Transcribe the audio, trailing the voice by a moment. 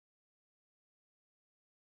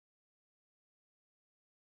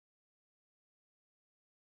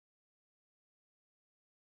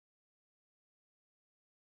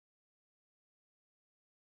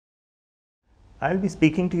I'll be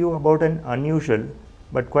speaking to you about an unusual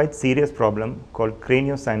but quite serious problem called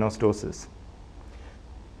craniosynostosis.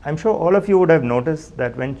 I'm sure all of you would have noticed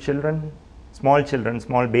that when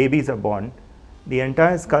small babies are born, the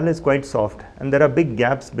entire skull is quite soft and there are big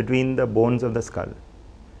gaps between the bones of the skull.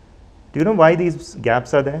 Do you know why these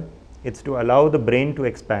gaps are there? It's to allow the brain to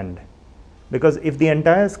expand. Because if the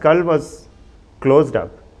entire skull was closed up,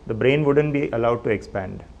 the brain wouldn't be allowed to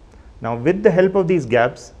expand. Now, with the help of these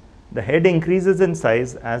gaps, the head increases in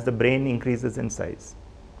size as the brain increases in size.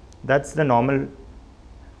 That's the normal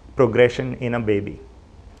progression in a baby.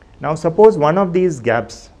 Now, suppose one of these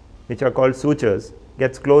gaps, which are called sutures,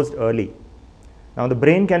 gets closed early. Now, the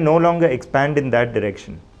brain can no longer expand in that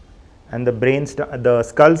direction, and the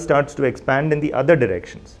skull starts to expand in the other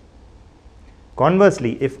directions.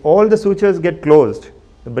 Conversely, if all the sutures get closed,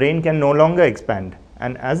 the brain can no longer expand,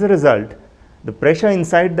 and as a result, the pressure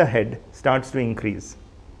inside the head starts to increase.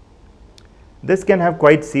 This can have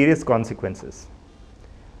quite serious consequences.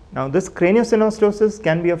 Now, this craniosynostosis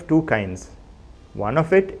can be of two kinds. One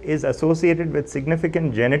of it is associated with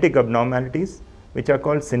significant genetic abnormalities, which are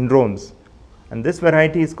called syndromes, and this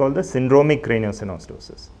variety is called the syndromic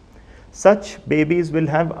craniosynostosis. Such babies will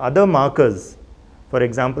have other markers. For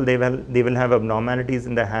example, they will have abnormalities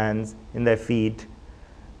in their hands, in their feet,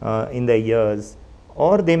 in their ears,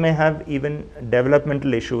 or they may have even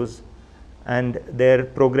developmental issues, and their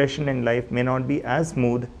progression in life may not be as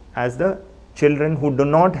smooth as the children who do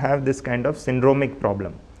not have this kind of syndromic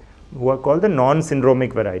problem, who are called the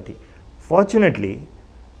non-syndromic variety. Fortunately,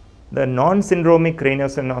 the non-syndromic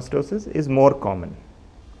craniosynostosis is more common.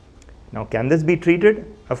 Now, can this be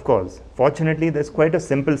treated? Of course. Fortunately, there is quite a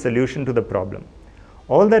simple solution to the problem.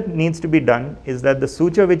 All that needs to be done is that the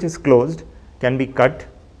suture which is closed can be cut,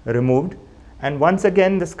 removed, and once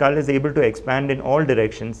again the skull is able to expand in all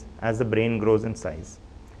directions as the brain grows in size.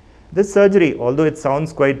 This surgery, although it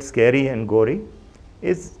sounds quite scary and gory,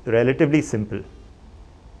 is relatively simple.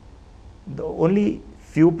 The only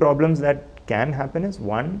few problems that can happen is,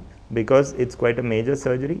 one, because it's quite a major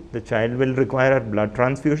surgery, the child will require a blood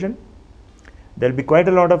transfusion. There will be quite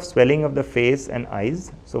a lot of swelling of the face and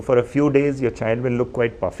eyes. So, for a few days your child will look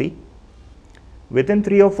quite puffy. Within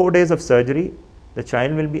 3 or 4 days of surgery, the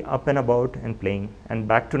child will be up and about and playing and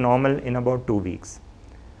back to normal in about 2 weeks.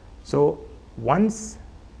 So, once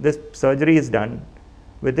this surgery is done,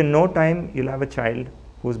 within no time you'll have a child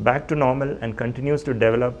who's back to normal and continues to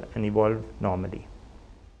develop and evolve normally.